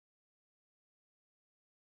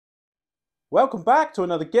Welcome back to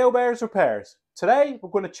another Gilbert's Repairs. Today we're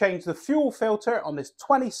going to change the fuel filter on this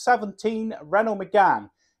 2017 Renault Megane.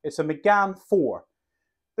 It's a Megane 4.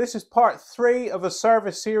 This is part 3 of a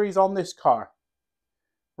service series on this car.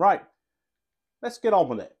 Right, let's get on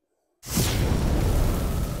with it.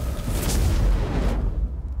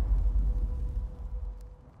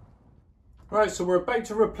 Right, so we're about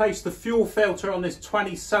to replace the fuel filter on this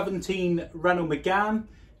 2017 Renault Megane.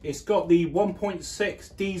 It's got the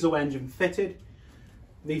 1.6 diesel engine fitted.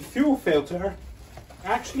 The fuel filter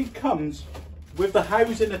actually comes with the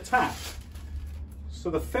housing attached. So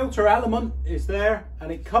the filter element is there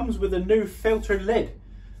and it comes with a new filter lid.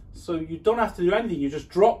 So you don't have to do anything, you just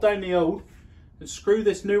drop down the old and screw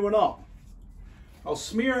this new one up. I'll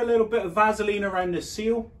smear a little bit of Vaseline around the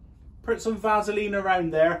seal, put some Vaseline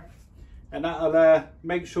around there, and that'll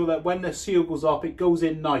make sure that when the seal goes up it goes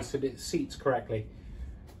in nice and it seats correctly.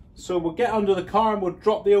 So we'll get under the car and we'll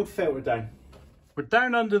drop the old filter down. We're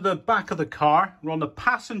down under the back of the car. We're on the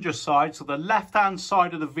passenger side, so the left hand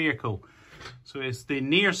side of the vehicle. So it's the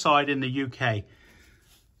near side in the UK.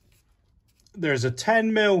 There's a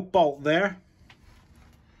 10mm bolt there.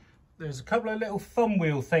 There's a couple of little thumb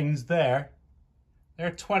wheel things there.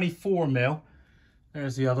 They're 24mm.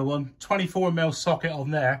 There's the other one. 24mm socket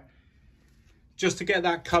on there. Just to get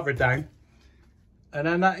that cover down. And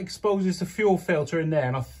then that exposes the fuel filter in there.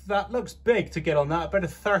 And that looks big to get on that, about a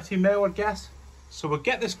 30mm, I guess. So we'll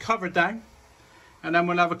get this cover down and then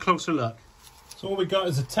we'll have a closer look. So all we got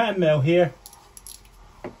is a 10mm here.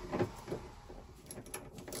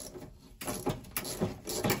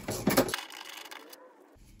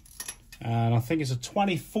 And I think it's a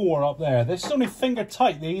 24 up there. This is only finger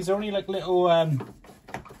tight, these are only like little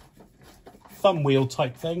thumb wheel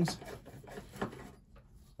type things.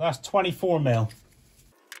 That's 24mm.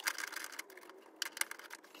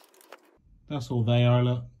 That's all they are,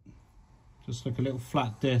 look. Just like a little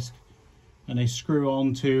flat disc. And they screw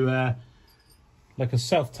onto like a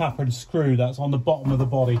self-tapered screw that's on the bottom of the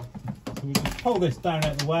body. So we just pull this down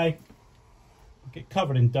out of the way, get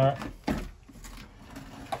covered in dirt.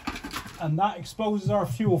 And that exposes our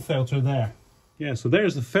fuel filter there. Yeah, so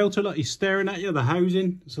there's the filter, look, he's staring at you, the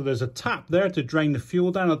housing. So there's a tap there to drain the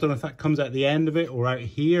fuel down. I don't know if that comes out the end of it or out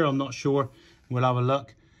here, I'm not sure. We'll have a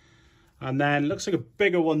look. And then looks like a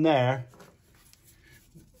bigger one there.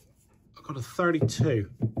 I've got a 32.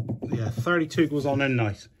 Yeah, 32 goes on there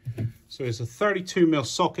nice. So it's a 32mm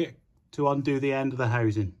socket to undo the end of the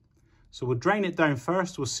housing. So we'll drain it down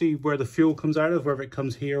first. We'll see where the fuel comes out of, whether it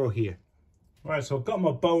comes here or here. Right, so I've got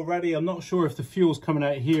my bowl ready. I'm not sure if the fuel's coming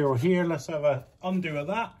out here or here. Let's have a undo of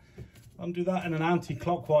that. Undo that in an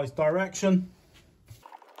anti-clockwise direction.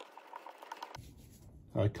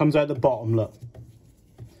 All right, it comes out the bottom, look.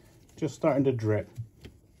 Just starting to drip.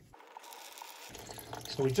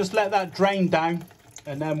 So we just let that drain down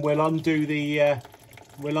and then we'll undo the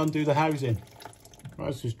housing.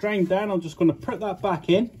 Right, so it's drained down. I'm just going to put that back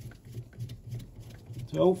in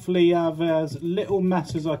to hopefully have as little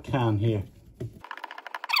mess as I can here.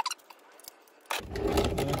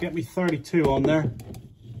 Get me 32 on there.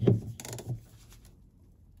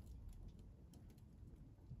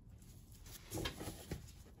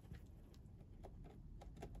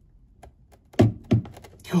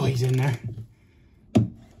 Oh, he's in there.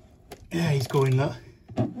 Yeah, he's going, look.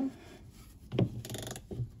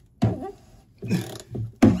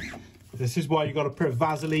 This is why you got to put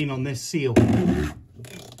Vaseline on this seal.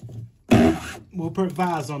 We'll put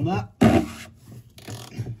Vaz on that.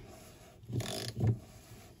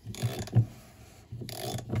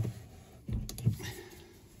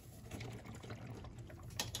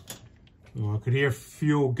 Oh, I could hear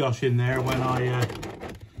fuel gushing there when I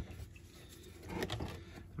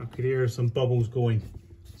could hear some bubbles going.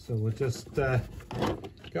 So we'll just get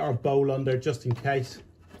our bowl under just in case.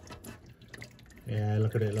 Yeah,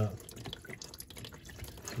 look at it, look.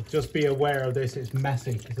 So just be aware of this, it's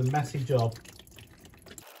messy. It's a messy job.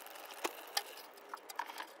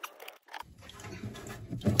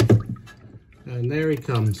 And there he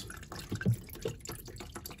comes.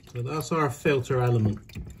 So that's our filter element.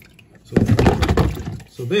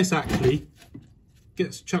 So this actually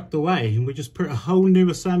gets chucked away and we just put a whole new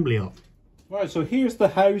assembly up. Right, so here's the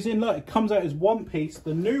housing. Look, it comes out as one piece.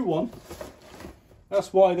 The new one,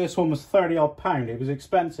 that's why this one was 30 odd pound. It was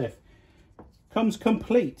expensive. Comes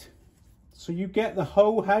complete. So you get the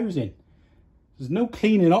whole housing. There's no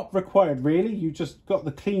cleaning up required really. You just got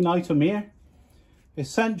the clean item here.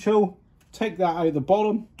 Essential, take that out of the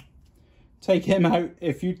bottom. Take him out.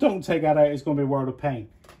 If you don't take that out, it's going to be a world of pain.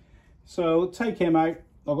 So take him out.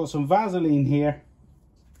 I've got some Vaseline here.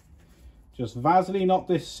 Just Vaseline up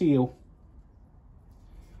this seal.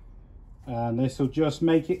 And this will just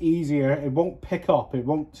make it easier. It won't pick up, it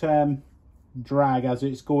won't drag as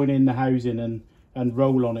it's going in the housing and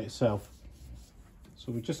roll on itself.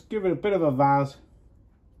 So we just give it a bit of a vaz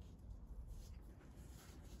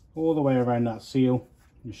all the way around that seal.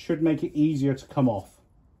 It should make it easier to come off.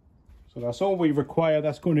 So that's all we require.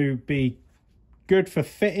 That's going to be good for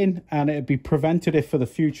fitting, and it'd be preventative for the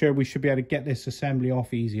future. We should be able to get this assembly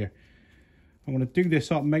off easier. I'm going to do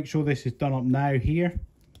this up, make sure this is done up now here.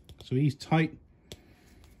 So he's tight.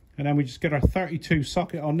 And then we just get our 32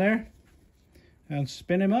 socket on there and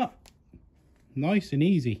spin him up. Nice and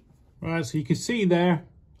easy. Right, so you can see there,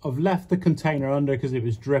 I've left the container under because it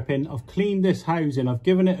was dripping. I've cleaned this housing. I've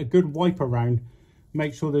given it a good wipe around.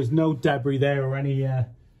 Make sure there's no debris there or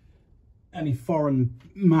any foreign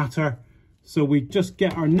matter. So we just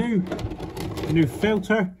get our new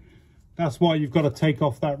filter. That's why you've got to take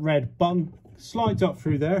off that red bung. Slides up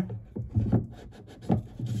through there.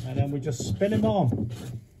 And then we just spin him on.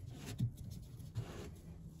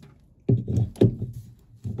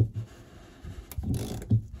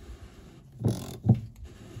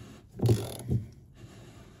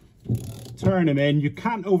 Turn him in. You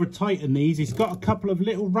can't over tighten these. He's got a couple of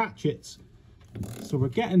little ratchets. So we're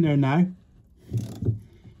getting there now.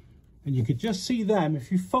 And you could just see them.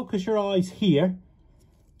 If you focus your eyes here,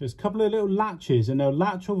 there's a couple of little latches, and they'll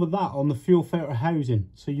latch over that on the fuel filter housing.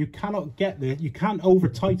 So you cannot get this, you can't over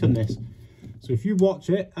tighten this. So if you watch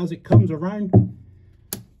it as it comes around,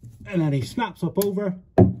 and then he snaps up over,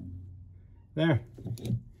 there.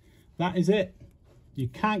 That is it. You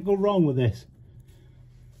can't go wrong with this.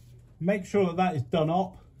 Make sure that that is done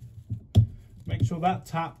up. Make sure that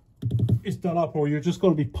tap is done up, or you're just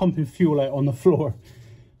going to be pumping fuel out on the floor.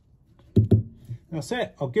 That's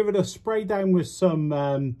it. I'll give it a spray down with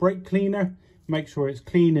some brake cleaner. Make sure it's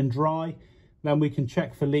clean and dry. Then we can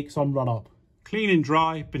check for leaks on run up. Clean and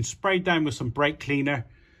dry, been sprayed down with some brake cleaner.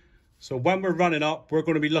 So when we're running up, we're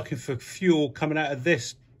going to be looking for fuel coming out of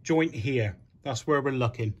this joint here. That's where we're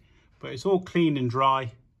looking. But it's all clean and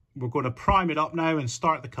dry. We're going to prime it up now and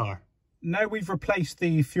start the car. Now we've replaced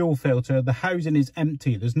the fuel filter, the housing is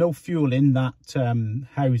empty. There's no fuel in that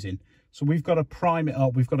housing. So we've got to prime it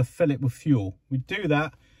up. We've got to fill it with fuel. We do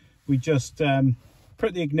that. We just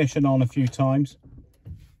put the ignition on a few times.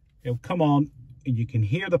 It'll come on and you can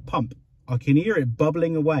hear the pump. I can hear it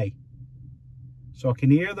bubbling away. So I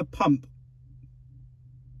can hear the pump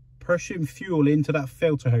pushing fuel into that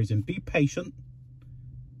filter housing. Be patient.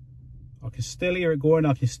 I can still hear it going.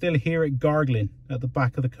 I can still hear it gargling at the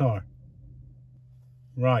back of the car.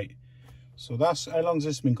 Right. So that's, how long has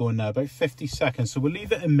this been going now? About 50 seconds. So we'll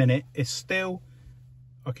leave it a minute. It's still,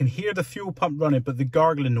 I can hear the fuel pump running, but the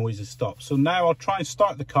gargling noise has stopped. So now I'll try and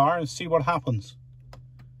start the car and see what happens.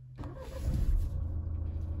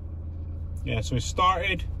 Yeah, so it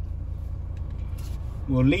started.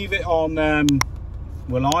 We'll leave it on,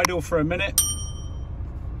 we'll idle for a minute.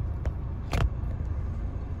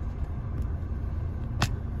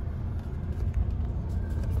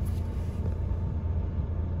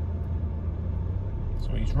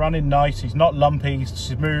 He's running nice, he's not lumpy, he's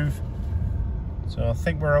smooth. So I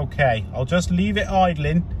think we're okay. I'll just leave it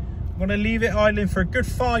idling. I'm going to leave it idling for a good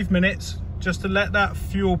 5 minutes just to let that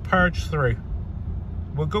fuel purge through.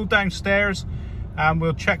 We'll go downstairs and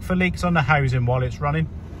we'll check for leaks on the housing while it's running.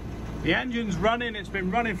 The engine's running, it's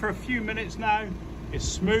been running for a few minutes now. It's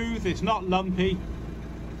smooth, it's not lumpy.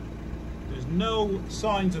 There's no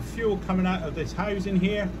signs of fuel coming out of this housing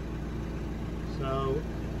here. So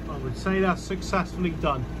I would say that's successfully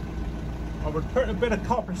done. I would put a bit of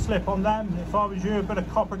copper slip on them if I was you, a bit of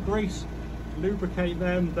copper grease, lubricate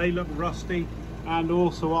them, they look rusty. And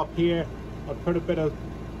also up here, I'd put a bit of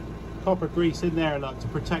copper grease in there, like, to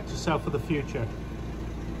protect yourself for the future.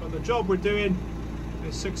 But the job we're doing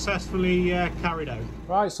is successfully carried out.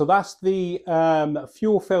 Right, so that's the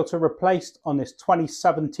fuel filter replaced on this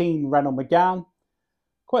 2017 Renault Megane.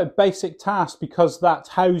 Quite a basic task because that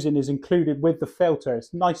housing is included with the filter.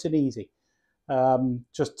 It's nice and easy.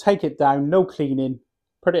 Just take it down, no cleaning,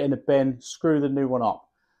 put it in a bin, screw the new one up.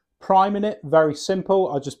 Priming it, very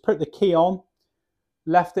simple. I just put the key on,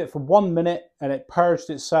 left it for 1 minute, and it purged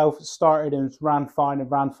itself. It started and ran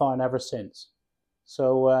fine ever since.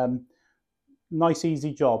 So nice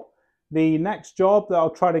easy job. The next job that I'll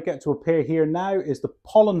try to get to appear here now is the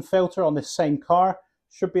pollen filter on this same car.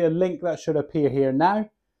 Should be a link that should appear here now.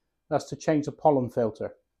 That's to change the pollen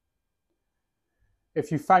filter. If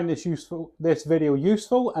you found this video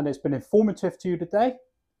useful and it's been informative to you today,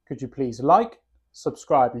 could you please like,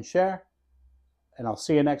 subscribe and share, and I'll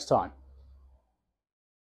see you next time.